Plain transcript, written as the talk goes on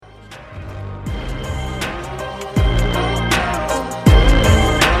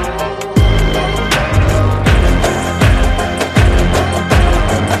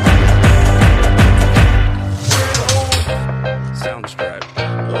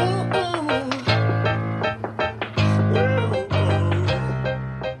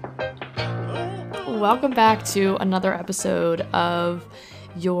welcome back to another episode of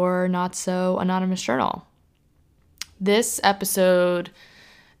Your Not So Anonymous Journal. This episode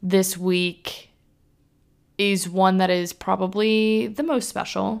this week is one that is probably the most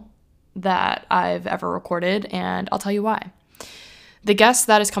special that I've ever recorded, and I'll tell you why. The guest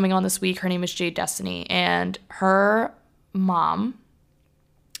that is coming on this week, her name is Jade Destiny, and her mom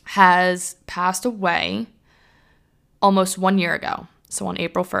has passed away almost 1 year ago. So on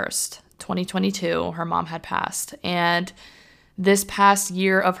April 1st, 2022, her mom had passed. And this past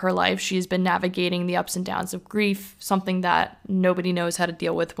year of her life, she's been navigating the ups and downs of grief, something that nobody knows how to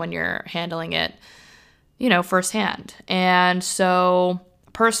deal with when you're handling it, firsthand. And so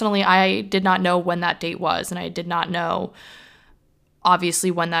personally, I did not know when that date was, and I did not know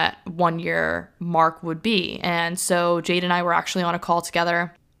obviously when that 1 year mark would be. And so Jade and I were actually on a call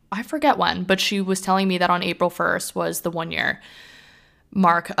together. I forget when, but she was telling me that on April 1st was the 1 year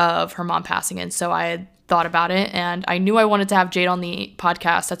mark of her mom passing. And so I had thought about it, and I knew I wanted to have Jade on the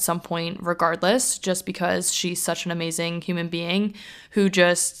podcast at some point regardless, just because she's such an amazing human being who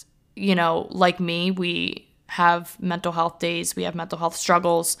just, like me, we have mental health days, we have mental health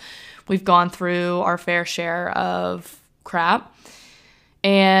struggles, we've gone through our fair share of crap.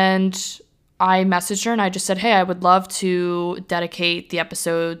 And I messaged her and I just said, hey, I would love to dedicate the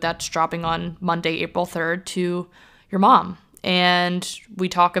episode that's dropping on Monday, April 3rd to your mom. And we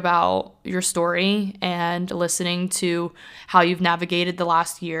talk about your story and listening to how you've navigated the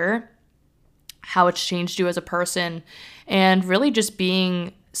last year, how it's changed you as a person, and really just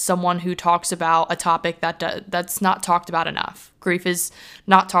being someone who talks about a topic that's not talked about enough. Grief is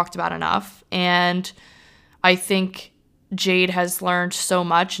not talked about enough. And I think Jade has learned so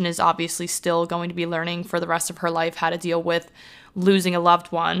much and is obviously still going to be learning for the rest of her life how to deal with losing a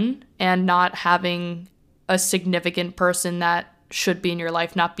loved one and not having a significant person that should be in your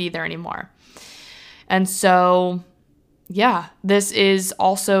life not be there anymore. And so, yeah, this is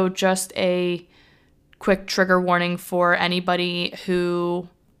also just a quick trigger warning for anybody who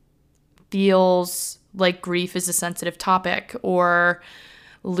feels like grief is a sensitive topic, or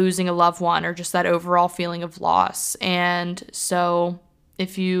losing a loved one, or just that overall feeling of loss. And so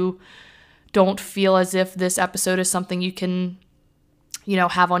if you don't feel as if this episode is something you can,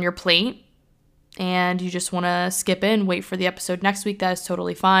 have on your plate, and you just want to skip in, wait for the episode next week, that is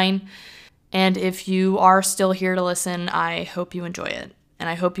totally fine. And if you are still here to listen, I hope you enjoy it. And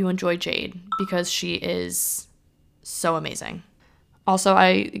I hope you enjoy Jade, because she is so amazing. Also,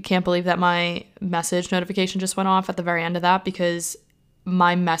 I can't believe that my message notification just went off at the very end of that, because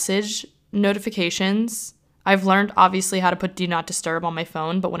my message notifications, I've learned obviously how to put do not disturb on my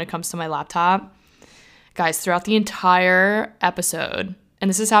phone, but when it comes to my laptop, guys, throughout the entire episode, and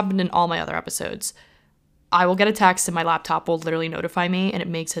this has happened in all my other episodes, I will get a text and my laptop will literally notify me, and it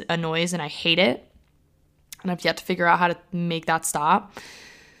makes a noise, and I hate it. And I've yet to figure out how to make that stop.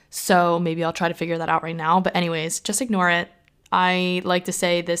 So maybe I'll try to figure that out right now. But anyways, just ignore it. I like to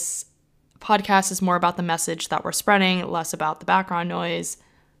say this podcast is more about the message that we're spreading, less about the background noise,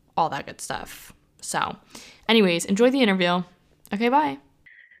 all that good stuff. So anyways, enjoy the interview. Okay, bye.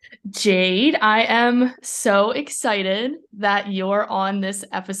 Jade, I am so excited that you're on this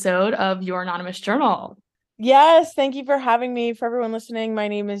episode of Your Anonymous Journal. Yes, thank you for having me. For everyone listening, my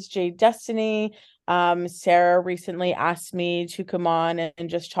name is Jade Destiny. Sarah recently asked me to come on and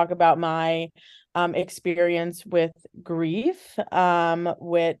just talk about my experience with grief,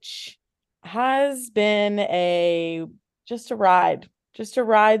 which has been just a ride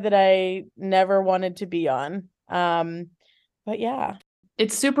that I never wanted to be on. But yeah.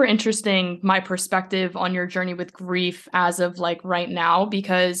 It's super interesting, my perspective on your journey with grief as of right now,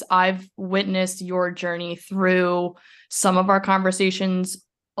 because I've witnessed your journey through some of our conversations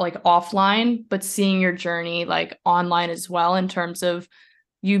offline, but seeing your journey online as well, in terms of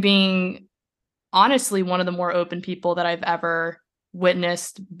you being honestly one of the more open people that I've ever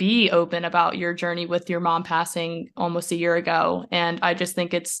witnessed be open about your journey with your mom passing almost a year ago. And I just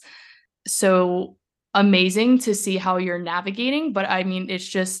think it's so amazing to see how you're navigating. But I mean, it's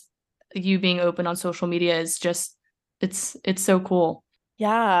just you being open on social media is just, it's so cool.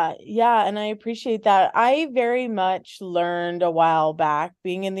 Yeah. And I appreciate that. I very much learned a while back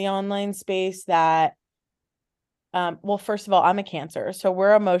being in the online space that, well, first of all, I'm a Cancer, so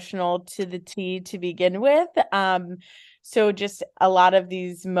we're emotional to the T to begin with. So just a lot of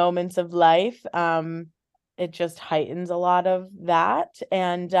these moments of life, it just heightens a lot of that.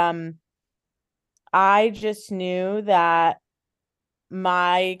 And I just knew that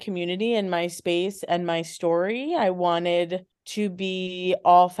my community and my space and my story, I wanted to be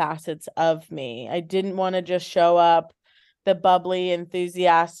all facets of me. I didn't want to just show up the bubbly,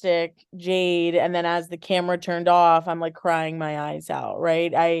 enthusiastic Jade, and then as the camera turned off, I'm like crying my eyes out,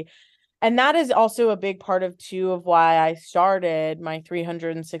 right? And that is also a big part of too of why I started my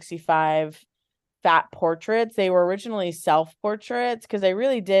 365 fat portraits. They were originally self portraits because I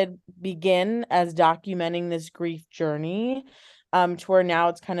really did begin as documenting this grief journey, to where now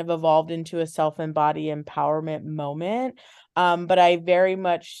it's kind of evolved into a self embody empowerment moment. But I very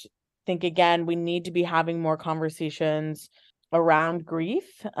much think, again, we need to be having more conversations around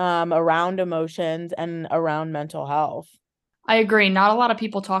grief, around emotions, and around mental health. I agree. Not a lot of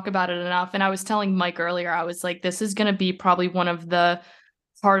people talk about it enough. And I was telling Mike earlier, I was like, this is going to be probably one of the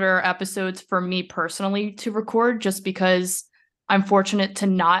harder episodes for me personally to record just because I'm fortunate to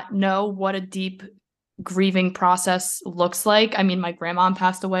not know what a deep grieving process looks like. I mean, my grandma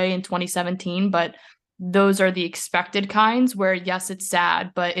passed away in 2017, but those are the expected kinds where, yes, it's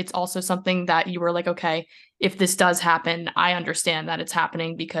sad, but it's also something that you were like, okay, if this does happen, I understand that it's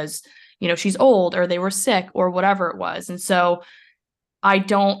happening because, she's old or they were sick or whatever it was. And so I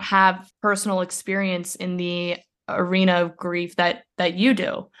don't have personal experience in the arena of grief that you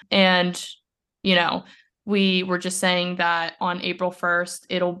do. And, you know, we were just saying that on April 1st,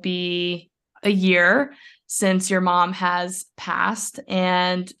 it'll be a year since your mom has passed.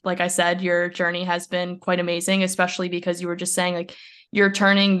 And like I said, your journey has been quite amazing, especially because you were just saying like you're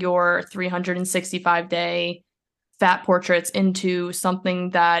turning your 365-day fat portraits into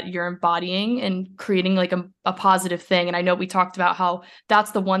something that you're embodying and creating like a positive thing. And I know we talked about how that's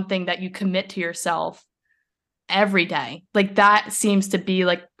the one thing that you commit to yourself every day. Like that seems to be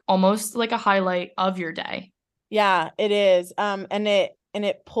like almost like a highlight of your day. Yeah, it is. And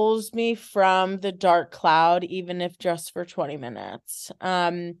it pulls me from the dark cloud, even if just for 20 minutes.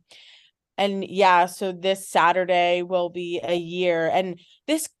 And yeah, so this Saturday will be a year. And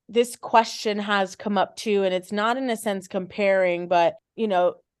this question has come up too, and it's not in a sense comparing, but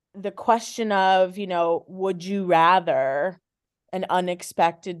the question of, would you rather an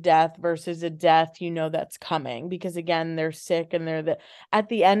unexpected death versus a death that's coming? Because again, they're sick and at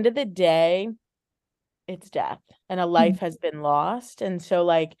the end of the day, it's death and a life has been lost. And so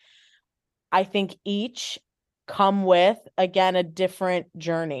like I think each come with, again, a different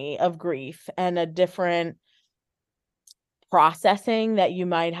journey of grief and a different processing that you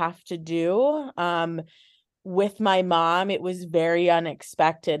might have to do. With my mom, it was very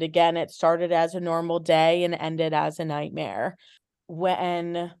unexpected. Again, it started as a normal day and ended as a nightmare.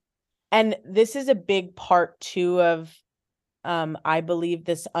 And this is a big part too of, I believe,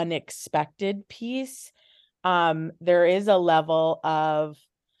 this unexpected piece. There is a level of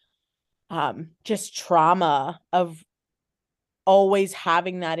just trauma of always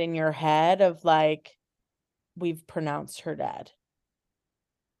having that in your head of like, we've pronounced her dead.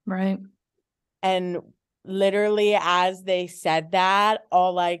 Right. And literally as they said that,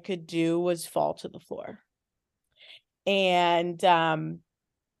 all I could do was fall to the floor. And I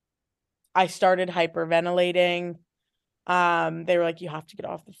started hyperventilating. They were like, you have to get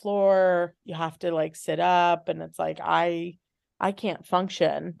off the floor, you have to like sit up. And it's like, I can't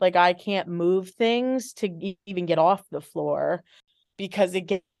function. Like I can't move things to even get off the floor because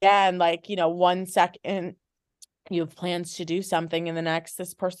again, like, 1 second you have plans to do something and the next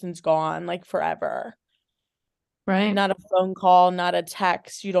this person's gone like forever. Right. Not a phone call, not a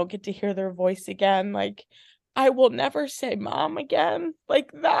text. You don't get to hear their voice again. Like I will never say mom again.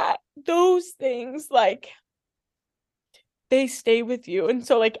 Like that, those things, like they stay with you. And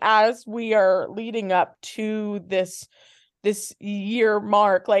so like as we are leading up to this year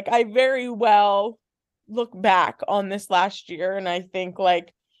mark, like I very well look back on this last year and I think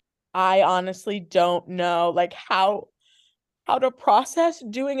like I honestly don't know like how to process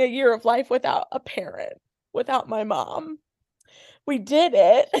doing a year of life without a parent, without my mom. We did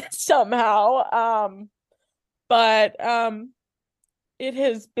it somehow. But it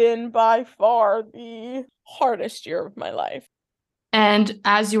has been by far the hardest year of my life. And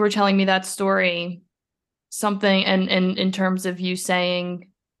as you were telling me that story, something and in terms of you saying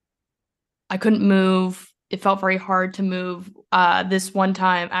I couldn't move, it felt very hard to move. This one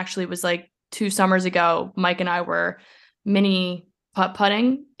time actually was like 2 summers ago. Mike and I were mini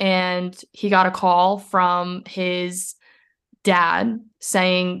putt-putting, and he got a call from his dad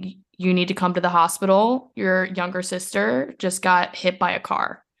saying, you need to come to the hospital. Your younger sister just got hit by a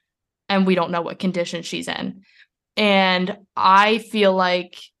car, and we don't know what condition she's in. And I feel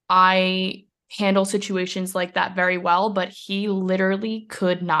like I handle situations like that very well, but he literally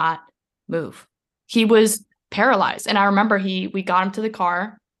could not move. He was paralyzed. And I remember we got him to the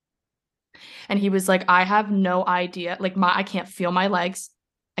car and he was like, I have no idea. Like I can't feel my legs.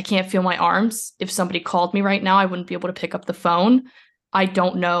 I can't feel my arms. If somebody called me right now, I wouldn't be able to pick up the phone. I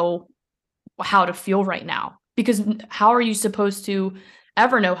don't know how to feel right now, because how are you supposed to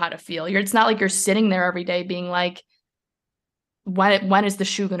ever know how to feel? It's not like you're sitting there every day being like, when is the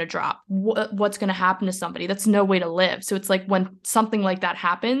shoe going to drop? What's going to happen to somebody? That's no way to live. So it's like when something like that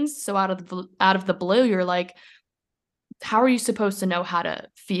happens, so out of the blue, you're like, how are you supposed to know how to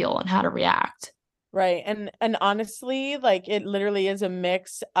feel and how to react? Right. And honestly, like it literally is a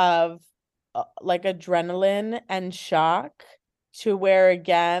mix of like adrenaline and shock, to where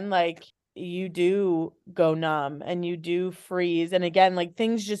again, like you do go numb and you do freeze. And again, like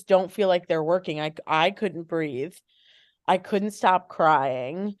things just don't feel like they're working. I couldn't breathe. I couldn't stop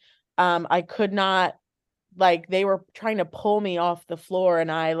crying. I could not, like they were trying to pull me off the floor,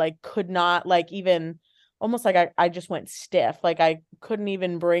 and I like could not, like even almost like I just went stiff. Like I couldn't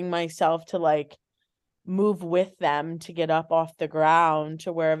even bring myself to like move with them to get up off the ground,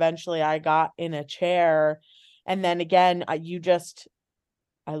 to where eventually I got in a chair. And then again, I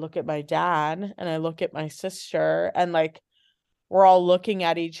look at my dad and I look at my sister, and like we're all looking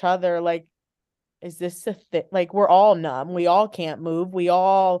at each other like, is this the thing? Like we're all numb. We all can't move. We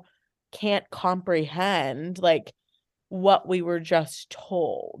all can't comprehend like what we were just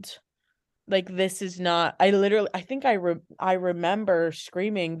told. Like this is not, I literally, I think I remember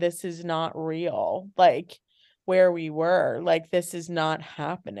screaming, this is not real. Like where we were, like this is not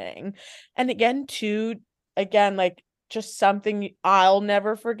happening. And again, too, again, like just something I'll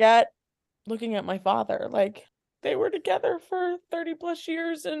never forget, looking at my father. Like they were together for 30 plus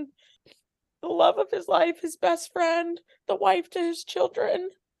years, and the love of his life, his best friend, the wife to his children,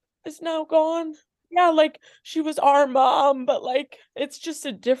 is now gone. Yeah, like she was our mom, but like it's just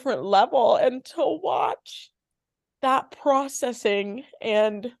a different level. And to watch that processing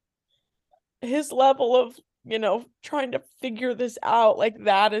and his level of, trying to figure this out, like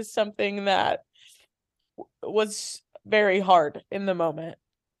that is something that was very hard in the moment.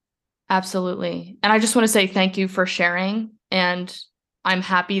 Absolutely. And I just want to say thank you for sharing. And I'm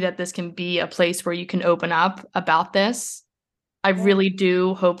happy that this can be a place where you can open up about this. I Yeah. really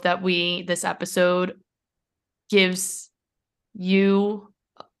do hope that this episode gives you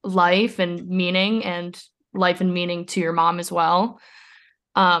life and meaning to your mom as well.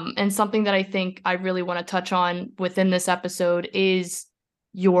 And something that I think I really want to touch on within this episode is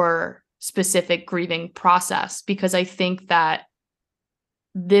your specific grieving process, because I think that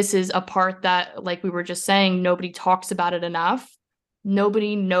this is a part that, like we were just saying, nobody talks about it enough.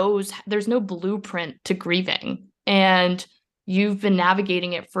 Nobody knows, there's no blueprint to grieving. And you've been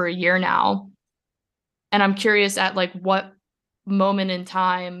navigating it for a year now. And I'm curious at like what moment in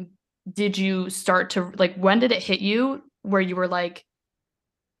time did you start to, like, when did it hit you where you were like,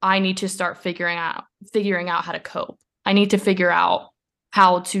 I need to start figuring out how to cope. I need to figure out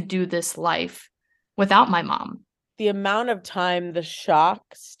how to do this life without my mom. The amount of time the shock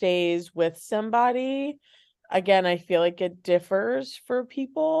stays with somebody, again, I feel like it differs for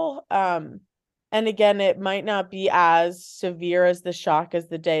people. And again, it might not be as severe as the shock as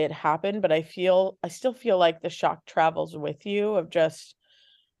the day it happened, but I still feel like the shock travels with you, of just,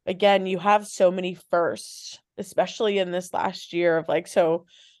 again, you have so many firsts, especially in this last year of like, so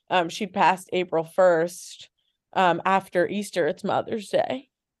she passed April 1st. After Easter, it's Mother's Day.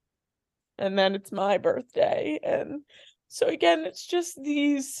 And then it's my birthday. And so again, it's just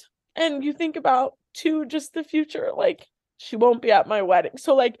these, and you think about too, just the future, like she won't be at my wedding.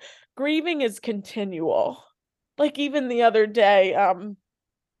 So like grieving is continual. Like even the other day,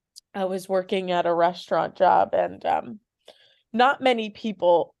 I was working at a restaurant job, and not many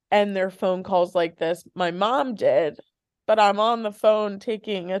people end their phone calls like this. My mom did, but I'm on the phone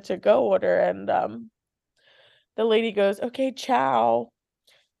taking a to-go order, and the lady goes, "Okay, ciao."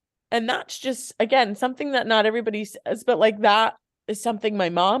 And that's just, again, something that not everybody says, but like that is something my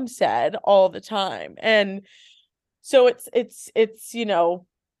mom said all the time. And so it's,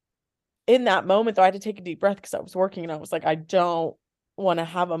 in that moment though, I had to take a deep breath because I was working, and I was like, I don't want to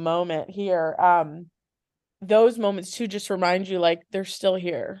have a moment here. Those moments too just remind you like they're still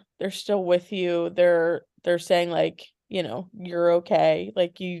here. They're still with you. They're saying like, you're okay.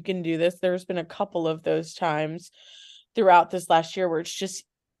 Like you can do this. There's been a couple of those times throughout this last year where it's just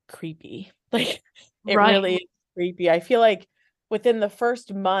creepy. Like it Right. really is creepy. I feel like within the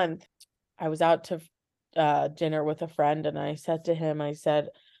first month, I was out to dinner with a friend, and I said to him, I said,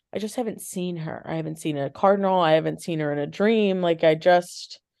 I just haven't seen her. I haven't seen a cardinal. I haven't seen her in a dream. Like I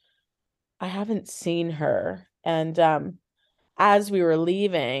haven't seen her. And as we were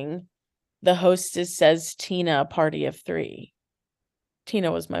leaving, the hostess says, Tina, party of three.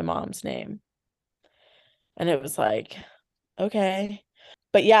 Tina was my mom's name. And it was like, okay.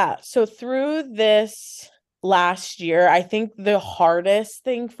 But yeah, so through this last year, I think the hardest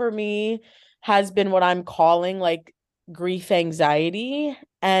thing for me has been what I'm calling like grief anxiety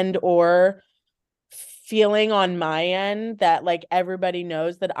and or feeling on my end that like everybody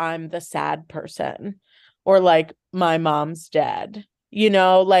knows that I'm the sad person or like my mom's dead.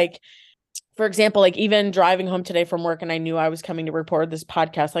 Like for example, like even driving home today from work and I knew I was coming to record this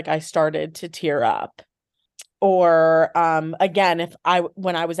podcast, like I started to tear up. Or again, if I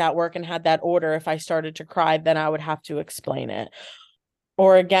when I was at work and had that order, if I started to cry, then I would have to explain it.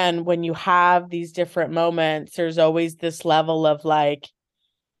 Or again, when you have these different moments, there's always this level of like,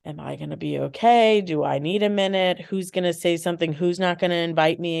 am I going to be okay? Do I need a minute? Who's going to say something? Who's not going to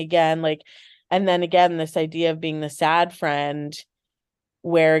invite me again? Like, and then again, this idea of being the sad friend,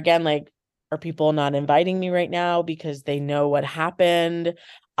 where again, like, are people not inviting me right now because they know what happened?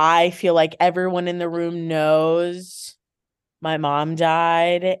 I feel like everyone in the room knows my mom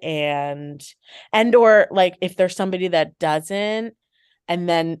died and or like if there's somebody that doesn't and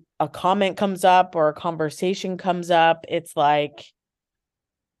then a comment comes up or a conversation comes up, it's like,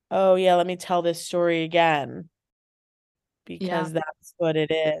 oh yeah, let me tell this story again Yeah. because that's what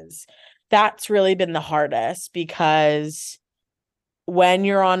it is. That's really been the hardest because when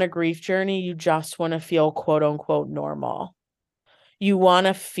you're on a grief journey, you just want to feel quote unquote normal. You want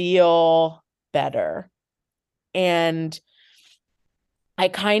to feel better. And I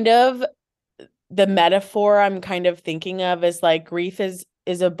kind of the metaphor I'm kind of thinking of is like grief is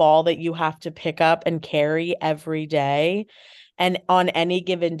a ball that you have to pick up and carry every day. And on any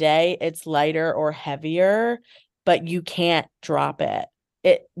given day, it's lighter or heavier, but you can't drop it.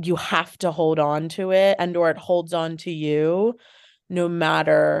 You have to hold on to it and or it holds on to you no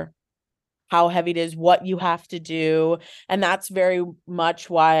matter how heavy it is, what you have to do. And that's very much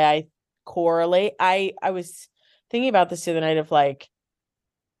why I correlate. I was thinking about this the other night of like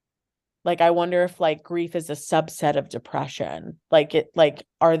I wonder if like grief is a subset of depression. Like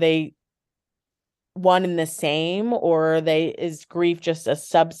are they one and the same or are they is grief just a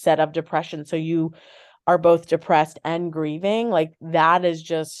subset of depression? So you are both depressed and grieving. Like that is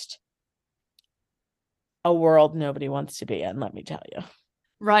just a world nobody wants to be in, let me tell you.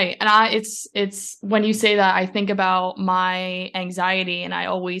 Right. And it's when you say that, I think about my anxiety, and I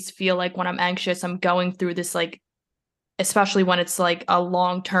always feel like when I'm anxious, I'm going through this like, especially when it's like a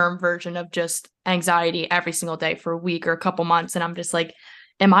long-term version of just anxiety every single day for a week or a couple months. And I'm just like,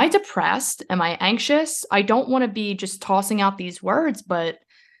 am I depressed? Am I anxious? I don't want to be just tossing out these words, but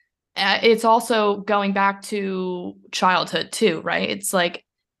it's also going back to childhood too, right? It's like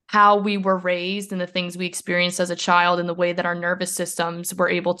how we were raised and the things we experienced as a child and the way that our nervous systems were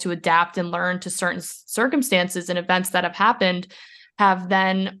able to adapt and learn to certain circumstances and events that have happened have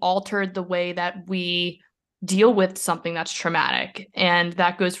then altered the way that we deal with something that's traumatic. And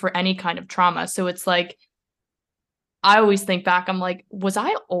that goes for any kind of trauma. So it's like, I always think back, I'm like, was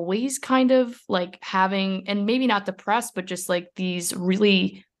I always kind of like having, and maybe not depressed, but just like these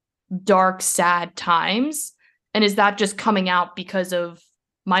really dark, sad times? And is that just coming out because of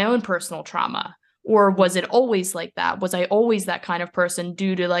my own personal trauma? Or was it always like that? Was I always that kind of person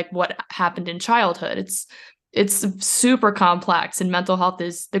due to like what happened in childhood? It's super complex, and mental health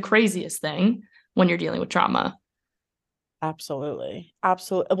is the craziest thing when you're dealing with trauma. Absolutely.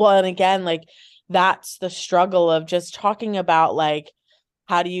 Absolutely. Well, and again, like that's the struggle of just talking about like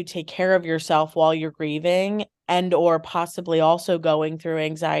how do you take care of yourself while you're grieving and or possibly also going through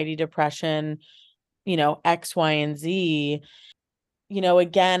anxiety, depression, X, Y, and Z.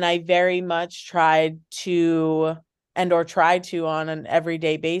 Again, I very much tried to and or try to on an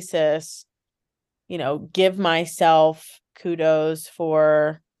everyday basis, give myself kudos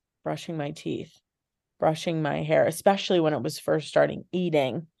for brushing my teeth, brushing my hair, especially when it was first starting,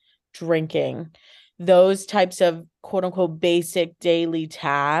 eating, drinking, those types of quote unquote basic daily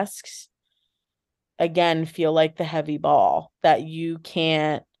tasks, again, feel like the heavy ball that you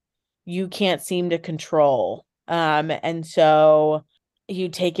can't seem to control. And so you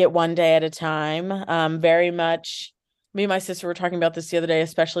take it one day at a time. Very much me and my sister were talking about this the other day,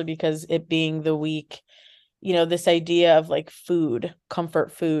 especially because it being the week, this idea of like food,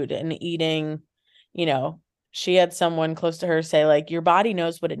 comfort food and eating, you know, she had someone close to her say, like, your body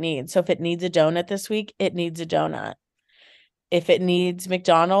knows what it needs. So if it needs a donut this week, it needs a donut. If it needs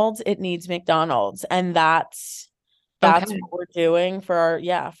McDonald's, it needs McDonald's. And that's Okay. what we're doing for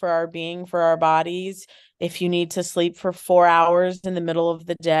our being, for our bodies. If you need to sleep for 4 hours in the middle of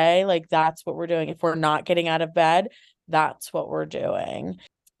the day, like that's what we're doing. If we're not getting out of bed, that's what we're doing.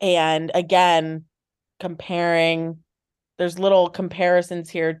 And again, comparing, there's little comparisons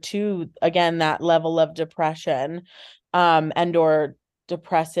here to again that level of depression and or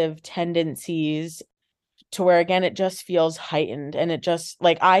depressive tendencies to where, again, it just feels heightened. And it just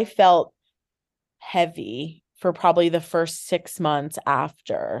like I felt heavy for probably the first 6 months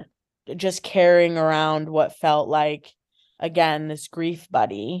after, just carrying around what felt like, again, this grief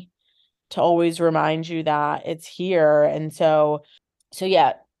buddy to always remind you that it's here. And so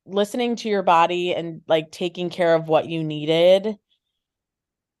yeah, listening to your body and like taking care of what you needed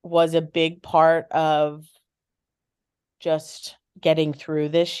was a big part of just getting through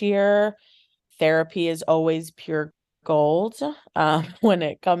this year. Therapy is always pure gold when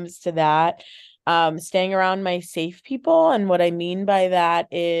it comes to that. Staying around my safe people. And what I mean by that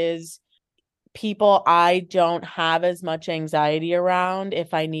is people I don't have as much anxiety around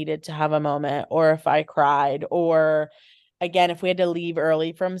if I needed to have a moment or if I cried, or again, if we had to leave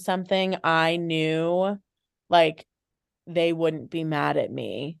early from something, I knew like they wouldn't be mad at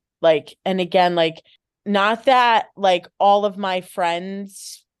me. Like, and again, like, not that like all of my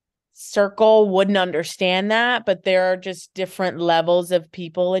friends circle wouldn't understand that, but there are just different levels of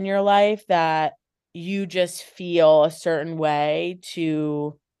people in your life that you just feel a certain way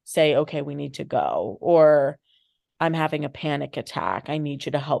to say, okay, we need to go, or I'm having a panic attack. I need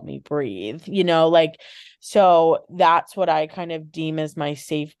you to help me breathe, like, so that's what I kind of deem as my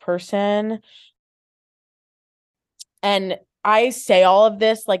safe person. And I say all of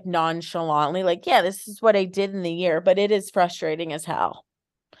this like nonchalantly, like, yeah, this is what I did in the year, but it is frustrating as hell.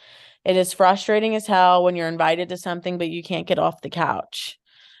 It is frustrating as hell when you're invited to something, but you can't get off the couch.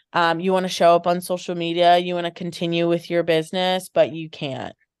 You want to show up on social media, you want to continue with your business, but you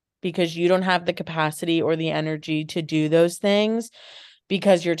can't because you don't have the capacity or the energy to do those things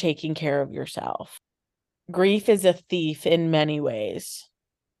because you're taking care of yourself. Grief is a thief in many ways,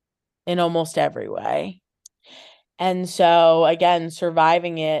 in almost every way. And so, again,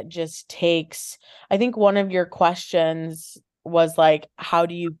 surviving it just takes, I think one of your questions was like, how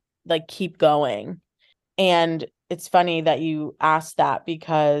do you like keep going? And it's funny that you asked that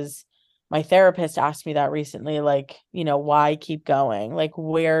because my therapist asked me that recently, like, why keep going? Like,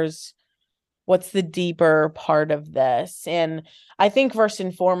 what's the deeper part of this? And I think first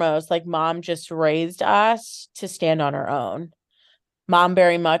and foremost, like mom just raised us to stand on our own. Mom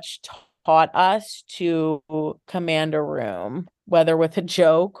very much taught us to command a room, whether with a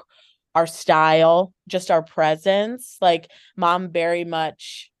joke, our style, just our presence. Like mom very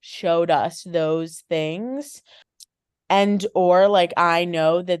much showed us those things. And or like I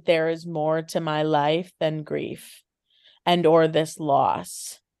know that there is more to my life than grief and or this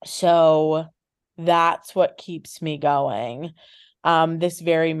loss. So that's what keeps me going. This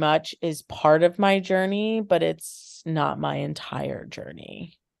very much is part of my journey, but it's not my entire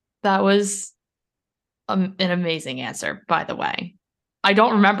journey. That was an amazing answer, by the way. I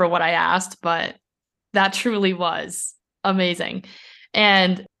don't remember what I asked, but that truly was amazing.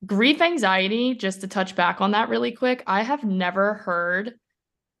 And grief anxiety, just to touch back on that really quick, I have never heard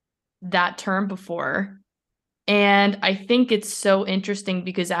that term before. And I think it's so interesting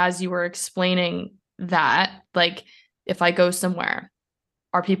because as you were explaining that, like, if I go somewhere,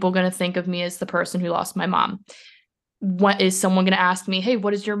 are people going to think of me as the person who lost my mom? What is someone going to ask me, hey,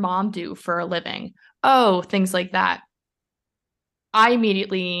 what does your mom do for a living? Oh, things like that. I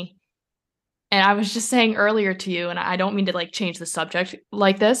immediately, and I was just saying earlier to you, and I don't mean to like change the subject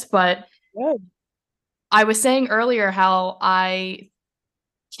like this, but Good. I was saying earlier how I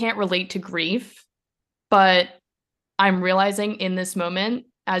can't relate to grief, but I'm realizing in this moment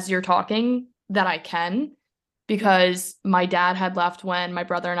as you're talking that I can because my dad had left when my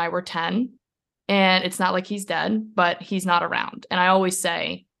brother and I were 10, and it's not like he's dead, but he's not around. And I always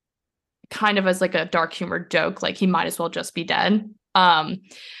say, kind of as like a dark humor joke, like he might as well just be dead.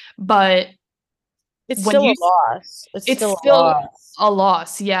 But It's when still you, a loss. It's it's still a still loss. a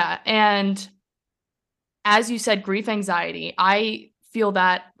loss, yeah. And as you said, grief anxiety, I feel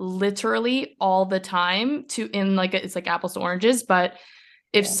that literally all the time to in like it's like apples to oranges, but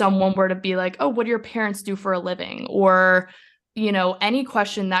if Yeah. someone were to be like, oh, what do your parents do for a living? Or, any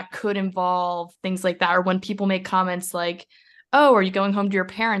question that could involve things like that. Or when people make comments like, oh, are you going home to your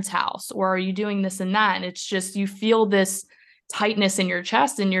parents' house? Or are you doing this and that? And it's just, you feel this tightness in your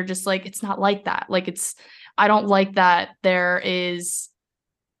chest and you're just like, it's not like that. Like, I don't like that there is,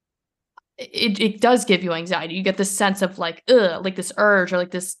 it does give you anxiety. You get this sense of like, ugh, like this urge or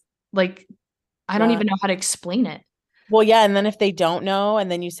like this, like, I don't Yeah. even know how to explain it. Well, yeah, and then if they don't know,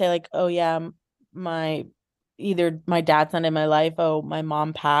 and then you say like, "Oh yeah, my either my dad's not in my life, oh my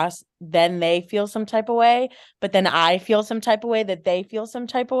mom passed," then they feel some type of way, but then I feel some type of way that they feel some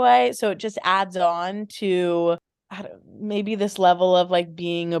type of way, so it just adds on to maybe this level of like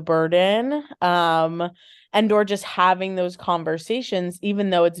being a burden, and or just having those conversations, even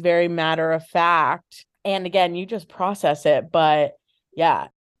though it's very matter of fact. And again, you just process it. But yeah,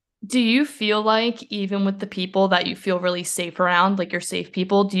 Do you feel like even with the people that you feel really safe around, like your safe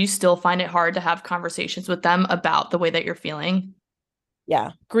people, do you still find it hard to have conversations with them about the way that you're feeling?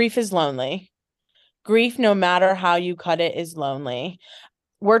 yeah, grief is lonely. Grief, no matter how you cut it, is lonely.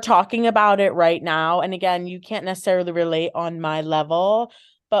 We're talking about it right now. And again, you can't necessarily relate on my level,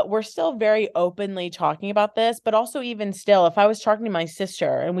 but we're still very openly talking about this. But also, even still, if I was talking to my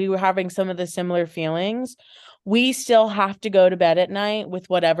sister and we were having some of the similar feelings, we still have to go to bed at night with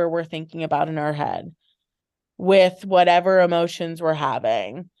whatever we're thinking about in our head, with whatever emotions we're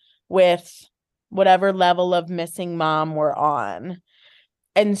having, with whatever level of missing mom we're on.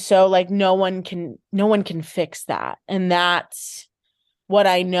 And so like no one can fix that. And that's what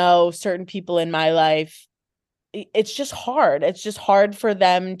I know certain people in my life, it's just hard. It's just hard for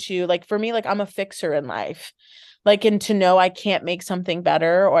them to, like, for me, like I'm a fixer in life. Like, and to know I can't make something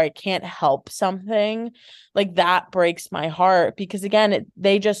better or I can't help something, like that breaks my heart because again,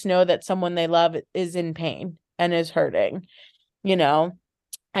 they just know that someone they love is in pain and is hurting, you know.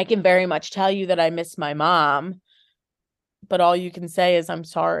 I can very much tell you that I miss my mom, but all you can say is I'm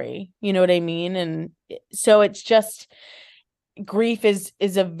sorry. You know what I mean? And so it's just grief is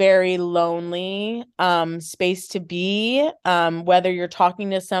a very lonely space to be, whether you're talking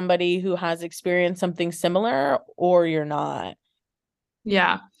to somebody who has experienced something similar or you're not.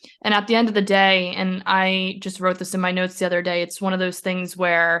 Yeah. And at the end of the day, and I just wrote this in my notes the other day, it's one of those things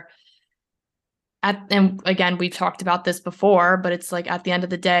where and again, we've talked about this before, but it's like at the end of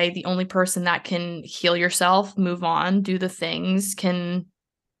the day, the only person that can heal yourself, move on, do the things, can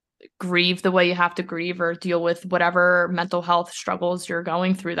grieve the way you have to grieve or deal with whatever mental health struggles you're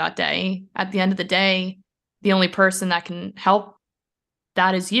going through that day. At the end of the day, the only person that can help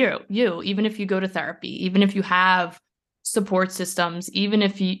that is you, even if you go to therapy, even if you have support systems, even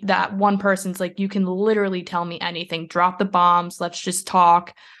if you that one person's like, you can literally tell me anything, drop the bombs, let's just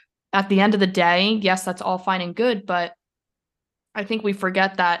talk. At the end of the day, yes, that's all fine and good, but I think we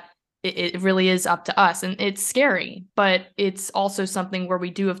forget that it really is up to us. And it's scary, but it's also something where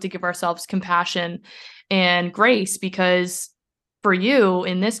we do have to give ourselves compassion and grace because for you,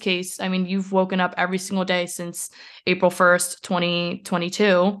 in this case, I mean, you've woken up every single day since April 1st,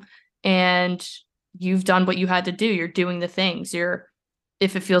 2022, and you've done what you had to do. You're doing the things.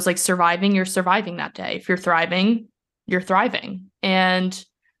 If it feels like surviving, you're surviving that day. If you're thriving. And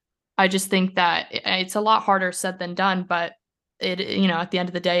I just think that it's a lot harder said than done, but at the end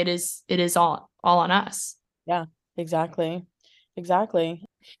of the day, it is all on us. Yeah, exactly. Exactly.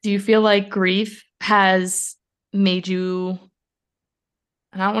 Do you feel like grief has made you,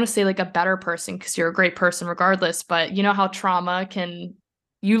 and I don't want to say like a better person because you're a great person regardless, but you know how trauma can,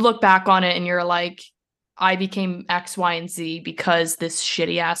 you look back on it and you're like, I became X, Y, and Z because this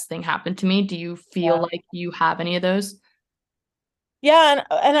shitty ass thing happened to me. Do you feel Yeah. like you have any of those? Yeah,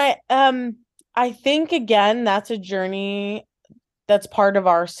 and I think again that's a journey that's part of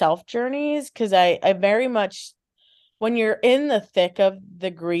our self journeys because I very much, when you're in the thick of the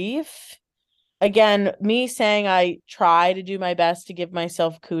grief, again, me saying I try to do my best to give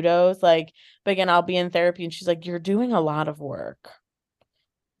myself kudos, like, but again, I'll be in therapy and she's like, you're doing a lot of work.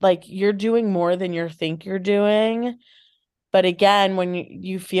 Like, you're doing more than you think you're doing. But again, when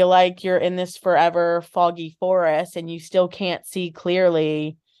you feel like you're in this forever foggy forest and you still can't see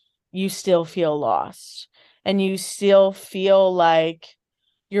clearly, you still feel lost. And you still feel like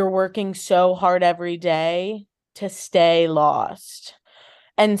you're working so hard every day to stay lost.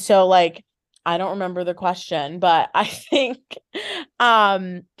 And so like I don't remember the question, but I think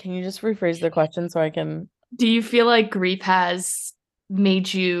can you just rephrase the question so I can. Do you feel like grief has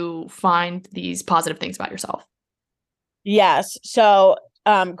made you find these positive things about yourself? Yes. So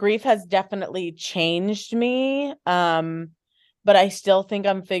grief has definitely changed me. But I still think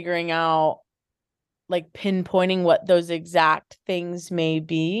I'm figuring out, like, pinpointing what those exact things may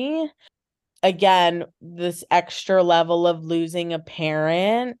be. Again, this extra level of losing a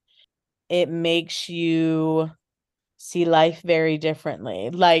parent, it makes you see life very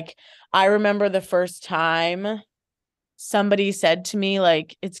differently. Like, I remember the first time somebody said to me,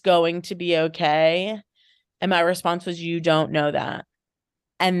 like, it's going to be okay. And my response was, you don't know that.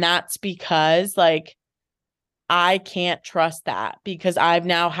 And that's because, like, I can't trust that because I've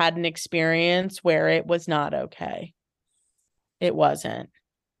now had an experience where it was not okay. It wasn't.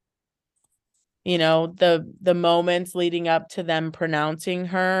 The moments leading up to them pronouncing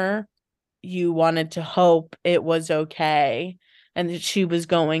her, you wanted to hope it was okay and that she was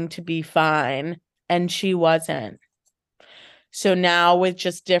going to be fine. and she wasn't. So now with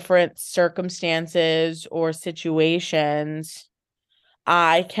just different circumstances or situations,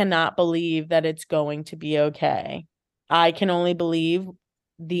 I cannot believe that it's going to be okay. I can only believe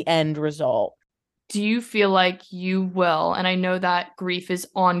the end result. Do you feel like you will, and I know that grief is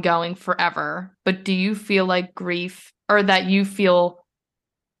ongoing forever, but do you feel like grief or that you feel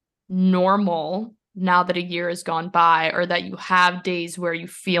normal now that a year has gone by, or that you have days where you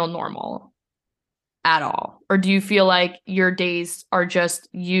feel normal at all? Or do you feel like your days are just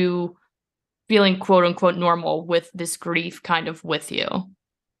you feeling quote unquote normal with this grief kind of with you?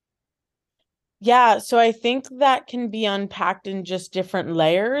 Yeah, so I think that can be unpacked in just different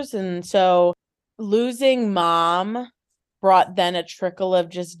layers. And so losing mom brought then a trickle of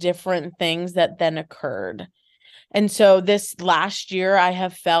just different things that then occurred. And so this last year, I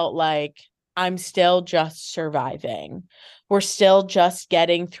have felt like I'm still just surviving. We're still just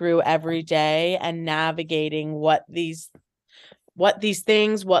getting through every day and navigating what these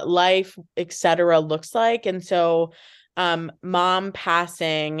things, what life, etc. looks like. And so mom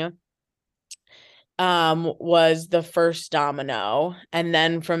passing was the first domino. And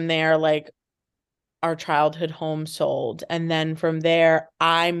then from there, like our childhood home sold. And then from there,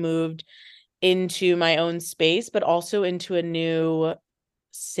 I moved into my own space, but also into a new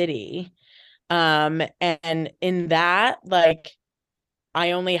city. And in that, like,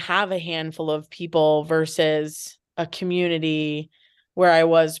 I only have a handful of people versus a community where I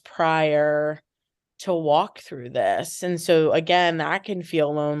was prior to walk through this. And so again, that can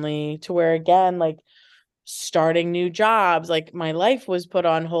feel lonely to where again, like starting new jobs, like my life was put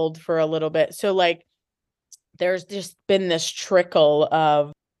on hold for a little bit. So like there's just been this trickle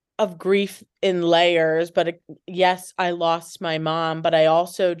of grief in layers, but yes, I lost my mom, but I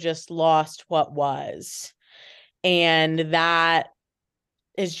also just lost what was. And that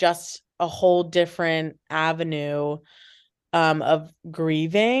is just a whole different avenue of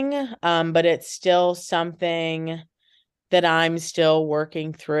grieving. But it's still something that I'm still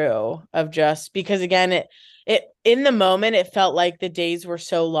working through of just because again, it in the moment it felt like the days were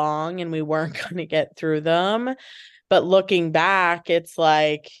so long and we weren't going to get through them. But looking back, it's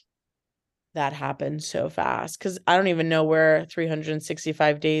like that happened so fast because I don't even know where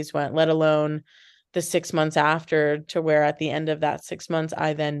 365 days went, let alone the 6 months after, to where at the end of that 6 months,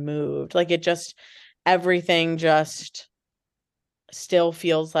 I then moved. Like it just, everything just still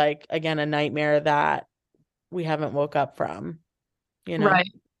feels like, again, a nightmare that we haven't woke up from, you know?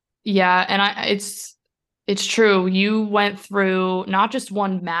 Right. Yeah, and it's true. You went through not just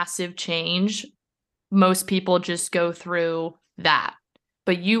one massive change. Most people just go through that.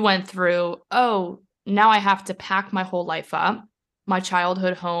 But you went through, oh, now I have to pack my whole life up. My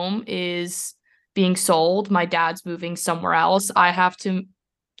childhood home is being sold. My dad's moving somewhere else. I have to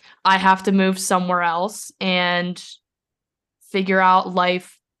move somewhere else and figure out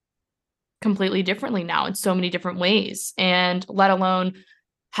life completely differently now in so many different ways. And let alone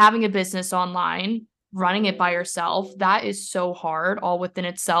having a business online, running it by yourself, that is so hard all within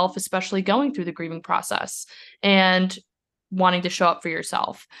itself, especially going through the grieving process and wanting to show up for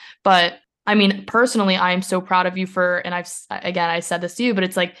yourself. But I mean, personally, I'm so proud of you for, and I said this to you, but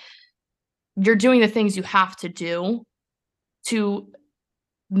it's like you're doing the things you have to do to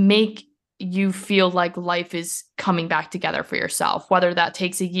make you feel like life is coming back together for yourself, whether that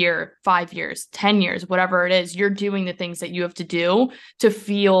takes a year, 5 years, 10 years, whatever it is. You're doing the things that you have to do to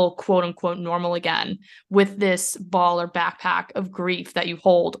feel quote unquote normal again with this ball or backpack of grief that you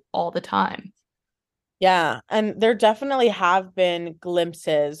hold all the time. Yeah. And there definitely have been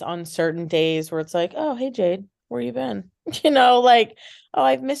glimpses on certain days where it's like, oh, hey, Jade, where you been? Like, oh,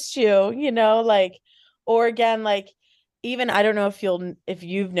 I've missed you, like, or again, like, even I don't know if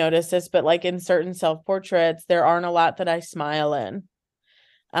you've noticed this, but like in certain self-portraits, there aren't a lot that I smile in.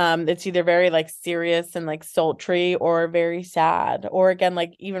 It's either very like serious and like sultry or very sad. Or again,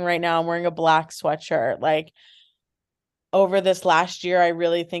 like even right now, I'm wearing a black sweatshirt. Like over this last year, I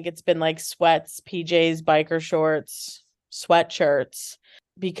really think it's been like sweats, PJs, biker shorts, sweatshirts,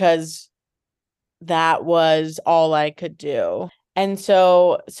 because that was all I could do. And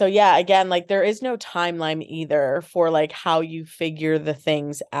so yeah, again, like there is no timeline either for like how you figure the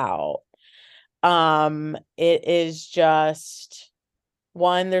things out. It is just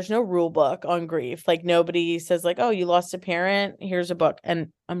one, there's no rule book on grief. Like nobody says like, "Oh, you lost a parent, here's a book."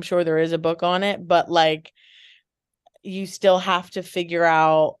 And I'm sure there is a book on it, but like you still have to figure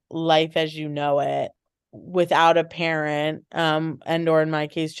out life as you know it without a parent, and or in my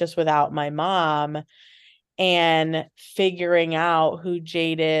case just without my mom, and figuring out who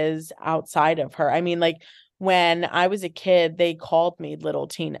Jade is outside of her. I mean, like when I was a kid, they called me Little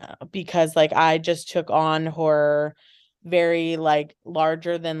Tina because like I just took on her very like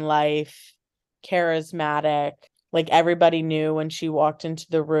larger than life, charismatic, like everybody knew when she walked into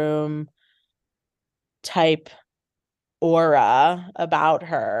the room type aura about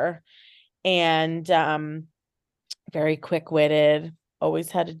her. And very quick-witted, always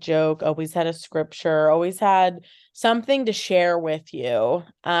had a joke, always had a scripture, always had something to share with you.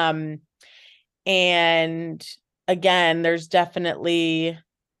 And again, there's definitely,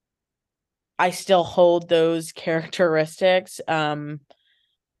 I still hold those characteristics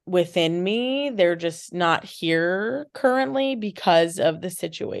within me. They're just not here currently because of the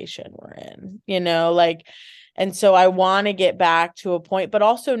situation we're in, like, and so I want to get back to a point, but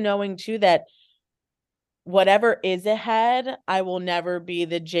also knowing too that whatever is ahead, I will never be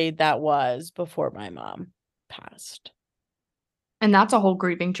the Jade that was before my mom passed. And that's a whole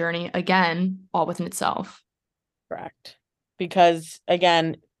grieving journey, again, all within itself. Correct. Because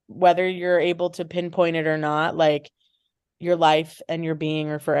again, whether you're able to pinpoint it or not, like your life and your being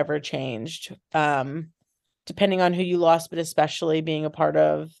are forever changed. Depending on who you lost, but especially being a part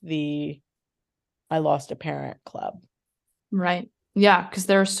of the I lost a parent club. Right. Yeah, because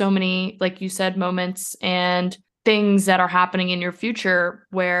there are so many, like you said, moments and things that are happening in your future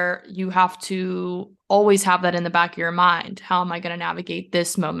where you have to always have that in the back of your mind. How am I going to navigate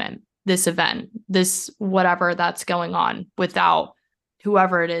this moment, this event, this whatever that's going on without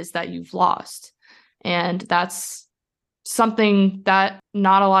whoever it is that you've lost? And that's something that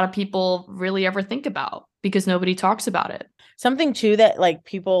not a lot of people really ever think about because nobody talks about it. Something too that like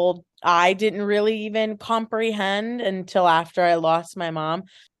people, I didn't really even comprehend until after I lost my mom.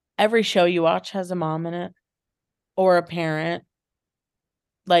 Every show you watch has a mom in it or a parent.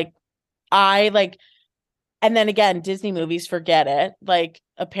 Like I like, and then again, Disney movies, forget it. Like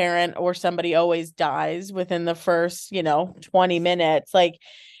a parent or somebody always dies within the first, 20 minutes. Like,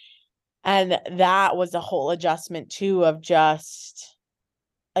 and that was a whole adjustment too of just,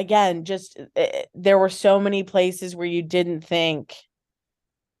 again, just there were so many places where you didn't think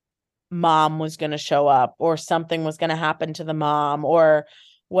mom was going to show up or something was going to happen to the mom or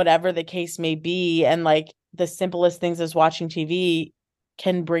whatever the case may be. And like the simplest things as watching TV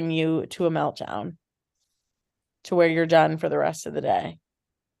can bring you to a meltdown to where you're done for the rest of the day.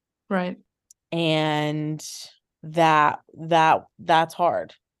 Right. And that's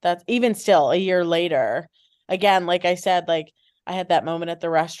hard. That's even still a year later. Again, like I said, like I had that moment at the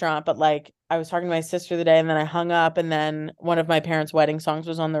restaurant, but like I was talking to my sister the day and then I hung up and then one of my parents' wedding songs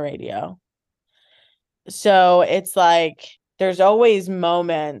was on the radio. So it's like there's always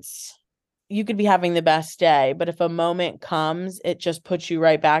moments. You could be having the best day, but if a moment comes, it just puts you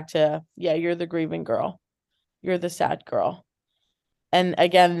right back to, yeah, you're the grieving girl. You're the sad girl. And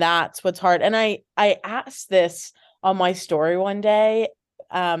again, that's what's hard. And I asked this on my story one day.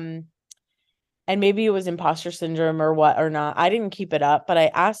 And maybe it was imposter syndrome or what or not. I didn't keep it up, but I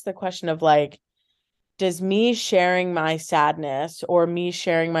asked the question of like, does me sharing my sadness or me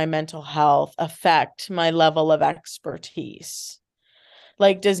sharing my mental health affect my level of expertise?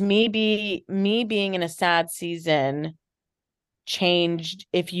 Like, does me being in a sad season changed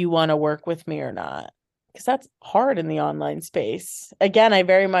if you want to work with me or not? Because that's hard in the online space. Again, I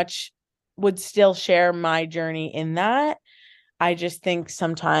very much would still share my journey in that. I just think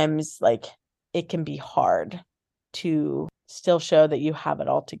sometimes like it can be hard to still show that you have it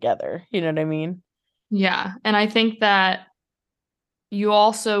all together. You know what I mean? Yeah. And I think that you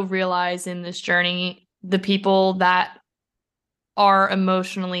also realize in this journey the people that are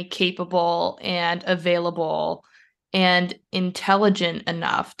emotionally capable and available and intelligent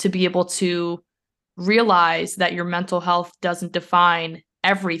enough to be able to realize that your mental health doesn't define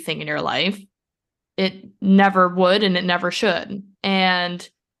everything in your life. It never would and it never should. And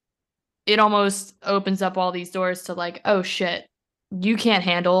it almost opens up all these doors to like, oh shit, you can't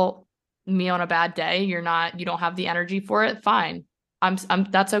handle me on a bad day. You don't have the energy for it. Fine.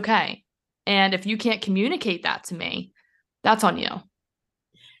 That's okay. And if you can't communicate that to me, that's on you.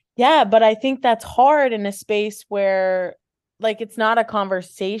 Yeah, but I think that's hard in a space where like it's not a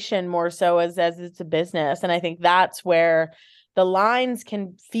conversation more so as it's a business. And I think that's where the lines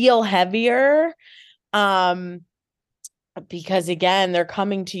can feel heavier. Because again, they're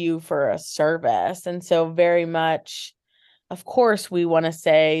coming to you for a service. And so very much, of course, we want to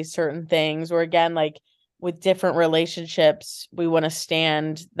say certain things, or again, like with different relationships, we want to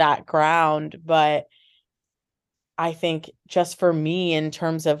stand that ground. But I think just for me, in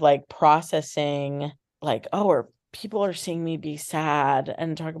terms of like processing, like, oh, or people are seeing me be sad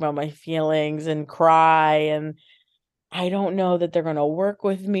and talk about my feelings and cry. And I don't know that they're going to work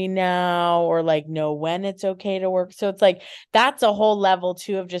with me now or like know when it's okay to work. So it's like that's a whole level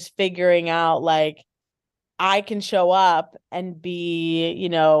too of just figuring out like I can show up and be,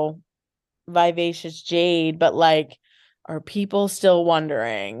 vivacious Jade, but like are people still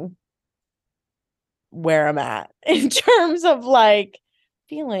wondering where I'm at in terms of like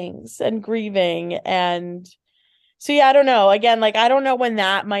feelings and grieving? And so yeah, I don't know. Again, like I don't know when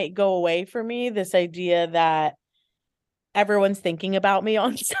that might go away for me, this idea that everyone's thinking about me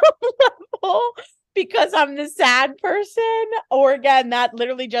on some level because I'm the sad person. Or again, that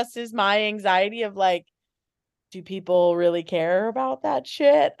literally just is my anxiety of like, do people really care about that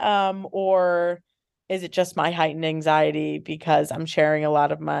shit? Or is it just my heightened anxiety because I'm sharing a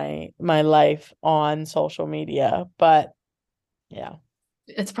lot of my life on social media? But yeah.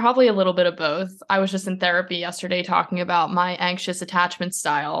 It's probably a little bit of both. I was just in therapy yesterday talking about my anxious attachment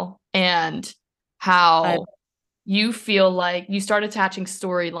style and I how you feel like you start attaching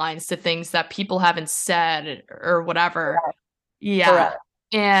storylines to things that people haven't said or whatever. correct. Yeah. Correct.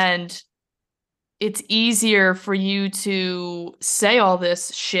 And it's easier for you to say all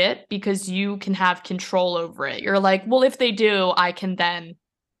this shit because you can have control over it. You're like, well, if they do, I can then,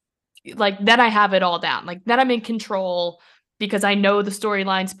 like, then I have it all down. Like, then I'm in control because I know the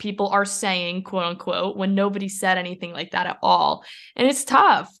storylines people are saying, quote unquote, when nobody said anything like that at all. And it's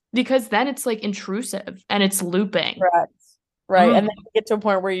tough because then it's like intrusive and it's looping. Correct. Right. And Mm. then you get to a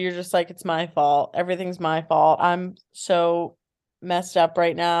point where you're just like, it's my fault. Everything's my fault. I'm so messed up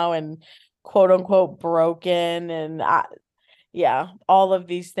right now and quote unquote broken. And yeah, all of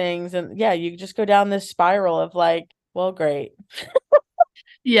these things. And yeah, you just go down this spiral of like, well, great.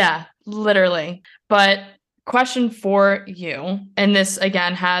 Yeah, literally. But question for you, and this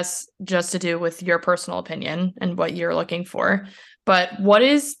again has just to do with your personal opinion and what you're looking for. But what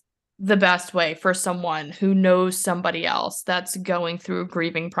is the best way for someone who knows somebody else that's going through a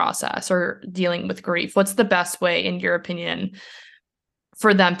grieving process or dealing with grief? What's the best way, in your opinion,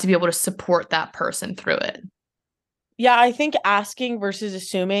 for them to be able to support that person through it? Yeah, I think asking versus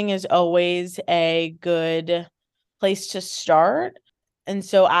assuming is always a good place to start. And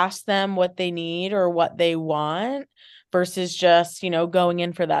so ask them what they need or what they want versus just, going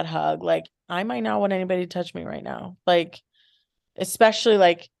in for that hug. Like, I might not want anybody to touch me right now. Like, especially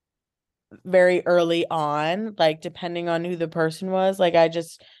like very early on, like depending on who the person was, like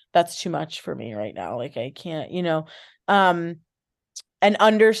that's too much for me right now. Like I can't, um and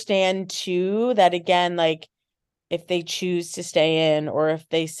understand too that again, like if they choose to stay in or if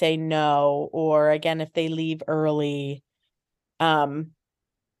they say no, or again, if they leave early, um,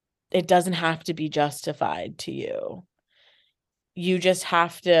 it doesn't have to be justified to you. You just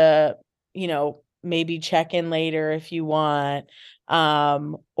have to, maybe check in later if you want.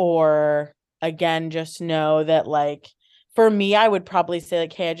 Or again, just know that like for me, I would probably say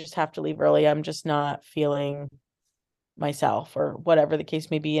like, hey, I just have to leave early. I'm just not feeling myself or whatever the case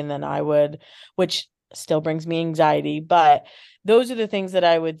may be. And then I would, which still brings me anxiety, but those are the things that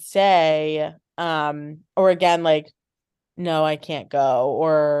I would say. Or again, like, no, I can't go.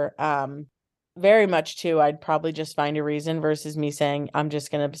 Or very much too, I'd probably just find a reason versus me saying I'm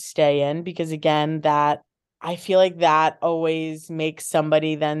just gonna stay in because again, that I feel like that always makes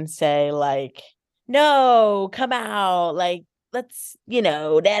somebody then say like, no, come out, like let's, da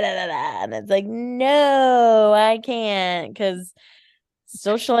da da da. And it's like, no, I can't because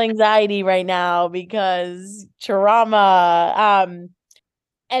social anxiety right now because trauma.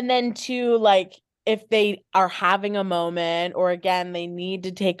 And then to like if they are having a moment or again they need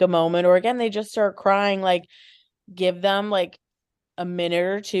to take a moment or again they just start crying, like give them like a minute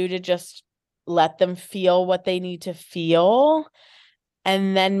or two to just let them feel what they need to feel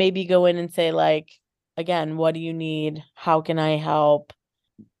and then maybe go in and say like, again, what do you need? How can I help?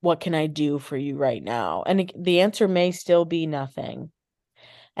 What can I do for you right now? And the answer may still be nothing.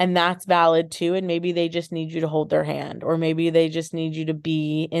 And that's valid too. And maybe they just need you to hold their hand, or maybe they just need you to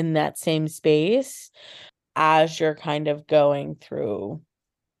be in that same space as you're kind of going through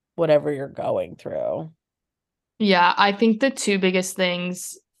whatever you're going through. Yeah, I think the two biggest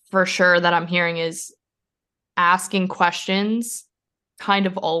things for sure that I'm hearing is asking questions kind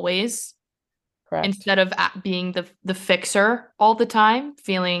of always Correct. instead of being the fixer all the time,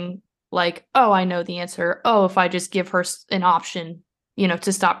 feeling like, oh, I know the answer. Oh, if I just give her an option,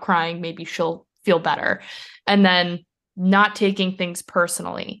 to stop crying, maybe she'll feel better. And then not taking things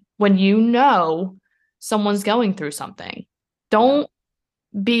personally when someone's going through something. Yeah. Don't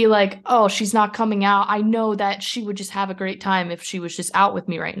be like, oh, she's not coming out. I know that she would just have a great time if she was just out with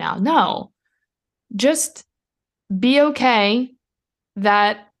me right now. No, just be okay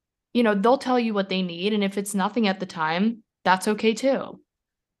that they'll tell you what they need. And if it's nothing at the time, that's okay too.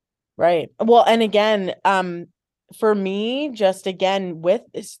 Right. Well, and again, for me, just again, with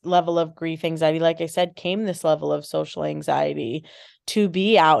this level of grief anxiety, like I said, came this level of social anxiety to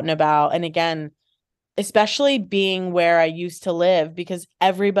be out and about. And again, especially being where I used to live, because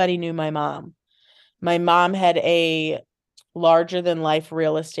everybody knew my mom. My mom had a larger than life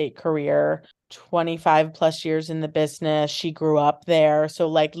real estate career, 25 plus years in the business. She grew up there. So,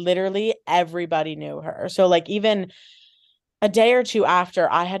 like, literally everybody knew her. So, like, even a day or two after,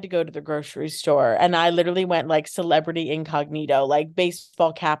 I had to go to the grocery store and I literally went like celebrity incognito, like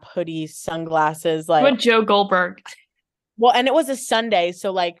baseball cap, hoodie, sunglasses, like, What Joe Goldberg. well, and it was a Sunday.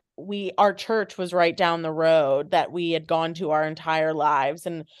 So like our church was right down the road that we had gone to our entire lives.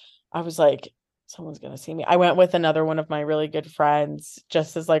 And I was like, someone's going to see me. I went with another one of my really good friends,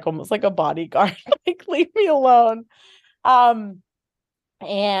 just as like almost like a bodyguard, like leave me alone. Um,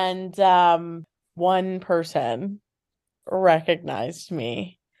 and one person recognized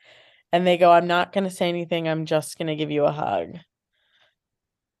me and they go, I'm not going to say anything. I'm just going to give you a hug.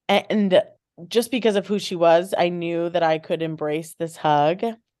 And just because of who she was, I knew that I could embrace this hug.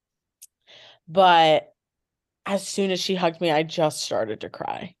 But as soon as she hugged me, I just started to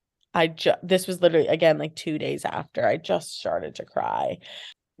cry. This was literally, again, like 2 days after I just started to cry.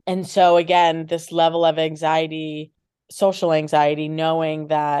 And so again, this level of anxiety, social anxiety, knowing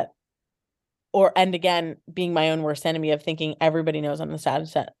that, and again, being my own worst enemy of thinking everybody knows I'm the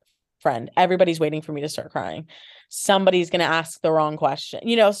saddest friend. Everybody's waiting for me to start crying. Somebody's going to ask the wrong question,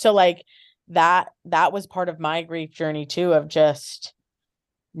 so like that was part of my grief journey too, of just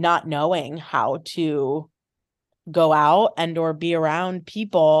not knowing how to go out and or be around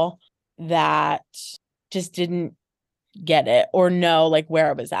people that just didn't get it or know like where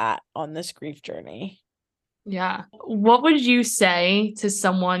I was at on this grief journey. Yeah. What would you say to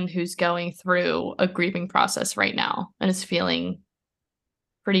someone who's going through a grieving process right now and is feeling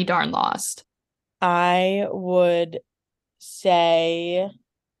pretty darn lost? I would say,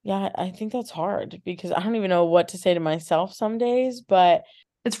 yeah, I think that's hard because I don't even know what to say to myself some days, but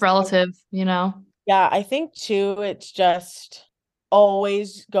It's relative, yeah, I think too, it's just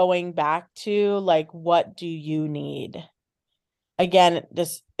always going back to like, what do you need? Again,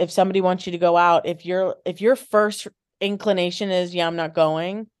 just if somebody wants you to go out, if your first inclination is, yeah, I'm not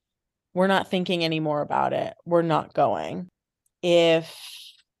going, we're not thinking anymore about it. We're not going. If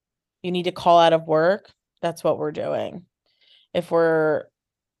you need to call out of work, that's what we're doing. If we're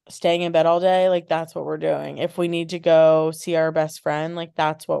staying in bed all day, like that's what we're doing. If we need to go see our best friend, like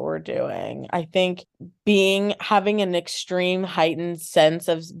that's what we're doing. I think having an extreme heightened sense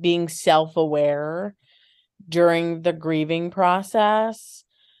of being self-aware during the grieving process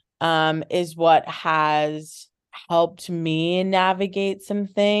is what has helped me navigate some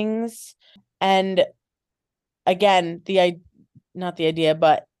things. And again, not the idea,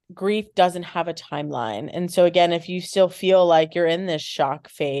 but grief doesn't have a timeline. And so again, if you still feel like you're in this shock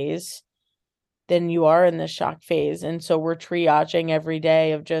phase, then you are in this shock phase. And so we're triaging every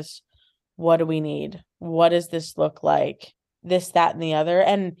day of just, what do we need? What does this look like? This, that, and the other.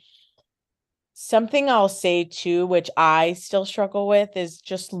 And something I'll say too, which I still struggle with, is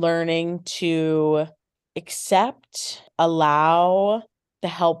just learning to accept, allow the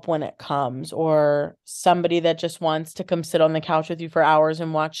help when it comes, or somebody that just wants to come sit on the couch with you for hours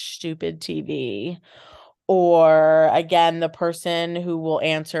and watch stupid TV. Or again, the person who will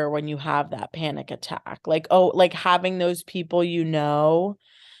answer when you have that panic attack. Like, oh, like having those people,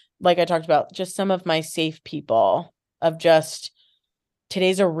 like I talked about, just some of my safe people of just,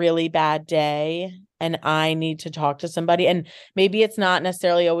 today's a really bad day and I need to talk to somebody. And maybe it's not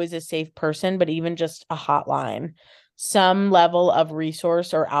necessarily always a safe person, but even just a hotline, some level of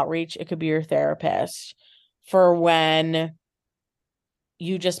resource or outreach. It could be your therapist for when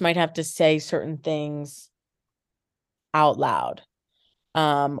you just might have to say certain things out loud,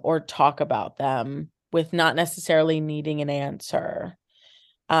 or talk about them with not necessarily needing an answer.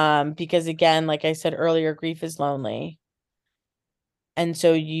 Because again, like I said earlier, grief is lonely. And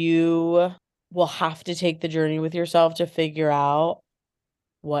so you will have to take the journey with yourself to figure out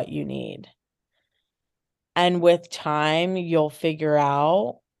what you need. And with time, you'll figure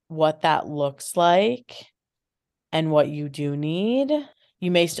out what that looks like and what you do need.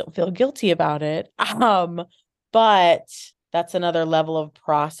 You may still feel guilty about it. But that's another level of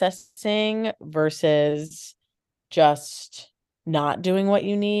processing versus just not doing what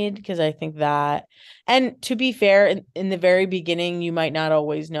you need. Because I think that, and to be fair, in the very beginning, you might not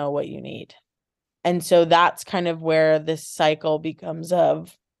always know what you need. And so that's kind of where this cycle becomes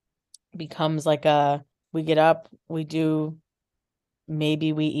like we get up, we do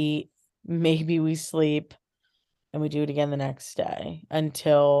maybe we eat, maybe we sleep, and we do it again the next day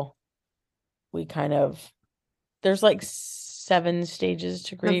until we kind of, there's like 7 stages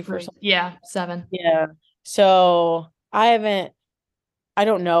to grief or something. Yeah, 7. Yeah. So I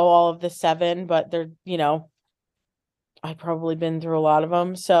don't know all of the 7, but they're, I've probably been through a lot of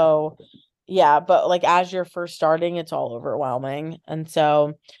them. So yeah, but like as you're first starting, it's all overwhelming. And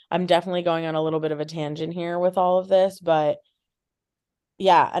so I'm definitely going on a little bit of a tangent here with all of this, but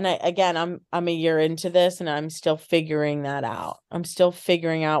yeah, and I'm a year into this and I'm still figuring that out. I'm still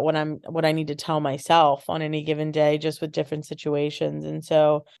figuring out what I need to tell myself on any given day just with different situations. And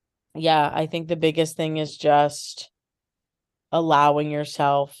so yeah, I think the biggest thing is just allowing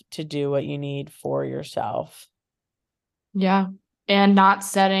yourself to do what you need for yourself. Yeah. And not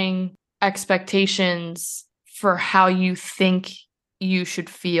setting expectations for how you think you should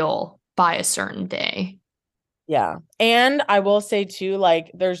feel by a certain day. Yeah. And I will say too,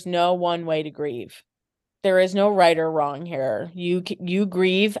 like, there's no one way to grieve. There is no right or wrong here. You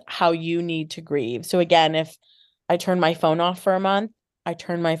grieve how you need to grieve. So again, if I turn my phone off for a month, I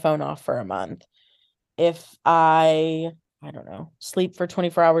turn my phone off for a month. If I don't know, sleep for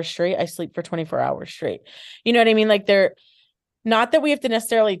 24 hours straight, I sleep for 24 hours straight. You know what I mean? Like they're not that we have to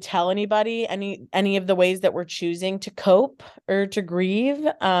necessarily tell anybody any of the ways that we're choosing to cope or to grieve.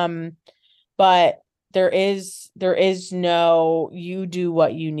 But there is no you do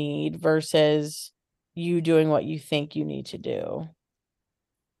what you need versus you doing what you think you need to do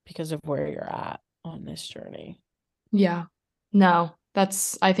because of where you're at on this journey. Yeah. No,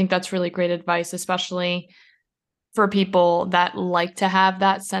 I think that's really great advice, especially for people that like to have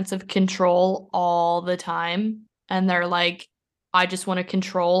that sense of control all the time. And they're like, I just want to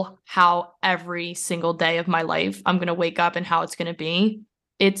control how every single day of my life I'm going to wake up and how it's going to be.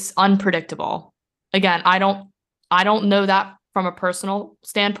 It's unpredictable. Again, I don't know that from a personal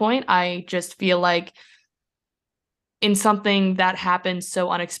standpoint. I just feel like in something that happened so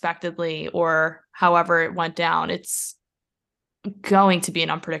unexpectedly or however it went down, it's going to be an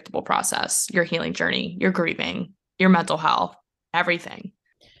unpredictable process. Your healing journey, your grieving, your mental health, everything.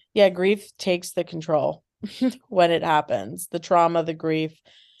 Yeah, grief takes the control when it happens. The trauma, the grief,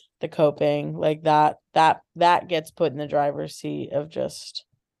 the coping, like that gets put in the driver's seat of just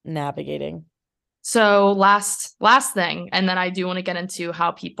navigating. So last thing, and then I do want to get into how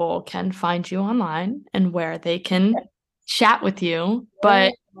people can find you online and where they can chat with you.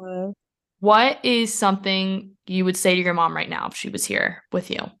 But what is something you would say to your mom right now if she was here with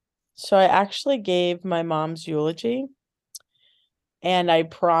you? So I actually gave my mom's eulogy and I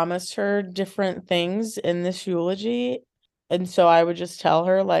promised her different things in this eulogy. And so I would just tell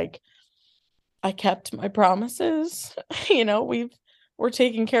her, like, I kept my promises. We're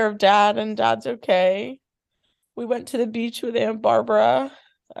taking care of dad and dad's okay. We went to the beach with Aunt Barbara.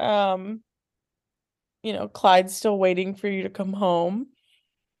 Um, Clyde's still waiting for you to come home.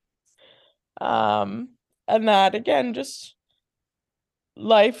 Um, and that again, just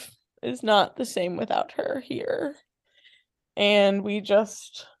life is not the same without her here. And we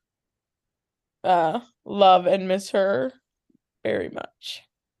just love and miss her very much.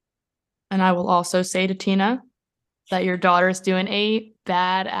 And I will also say to Tina that your daughter's doing a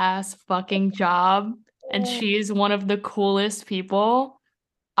badass fucking job. And she's one of the coolest people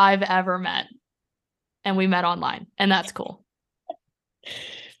I've ever met. And we met online, and that's cool.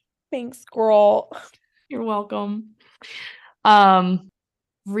 Thanks, girl. You're welcome. Um,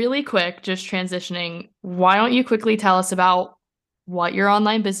 Really quick, just transitioning, why don't you quickly tell us about what your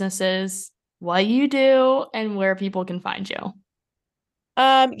online business is, what you do, and where people can find you?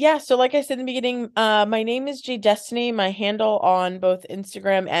 Yeah, so like I said in the beginning, my name is Jade Destiny. My handle on both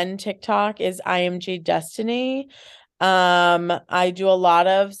Instagram and TikTok is I am Jade Destiny. I do a lot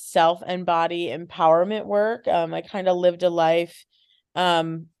of self and body empowerment work. I kind of lived a life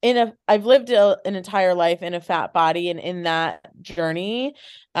I've lived an entire life in a fat body, and in that journey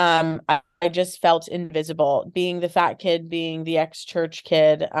I just felt invisible, being the fat kid, being the ex-church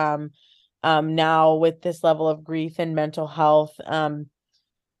kid. Now with this level of grief and mental health,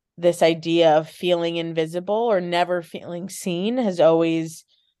 this idea of feeling invisible or never feeling seen has always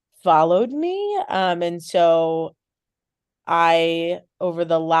followed me. And so I, over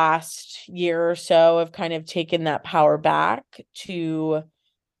the last year or so, have kind of taken that power back to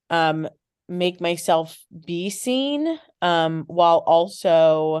um, make myself be seen, while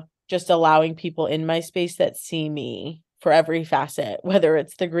also just allowing people in my space that see me for every facet, whether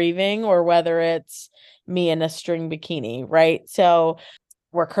it's the grieving or whether it's me in a string bikini, right? So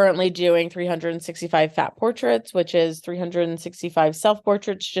we're currently doing 365 fat portraits, which is 365 self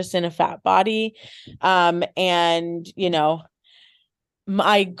portraits just in a fat body. And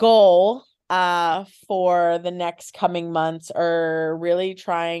my goal for the next coming months are really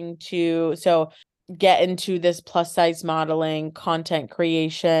trying to get into this plus size modeling, content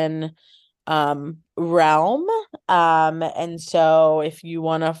creation realm. And so if you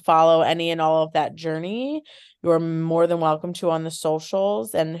want to follow any and all of that journey, you're more than welcome to on the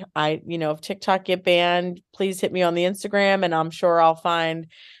socials. And if TikTok get banned, please hit me on the Instagram, and I'm sure I'll find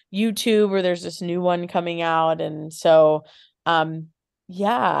YouTube where there's this new one coming out. And so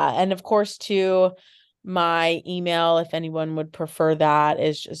yeah, and of course too, my email, if anyone would prefer that,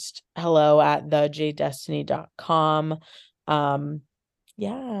 is just hello@thejaydestiny.com.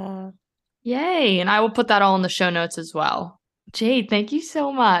 Yeah. Yay. And I will put that all in the show notes as well. Jade, thank you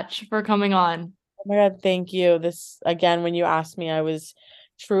so much for coming on. Oh my God, thank you. This again, when you asked me, I was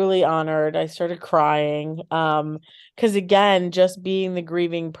truly honored. I started crying. Because again, just being the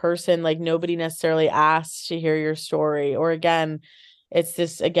grieving person, like nobody necessarily asks to hear your story. Or again, it's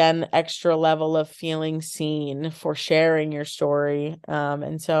this again extra level of feeling seen for sharing your story.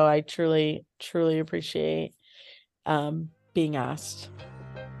 And so I truly, truly appreciate being asked.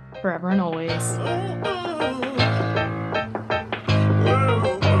 Forever and always.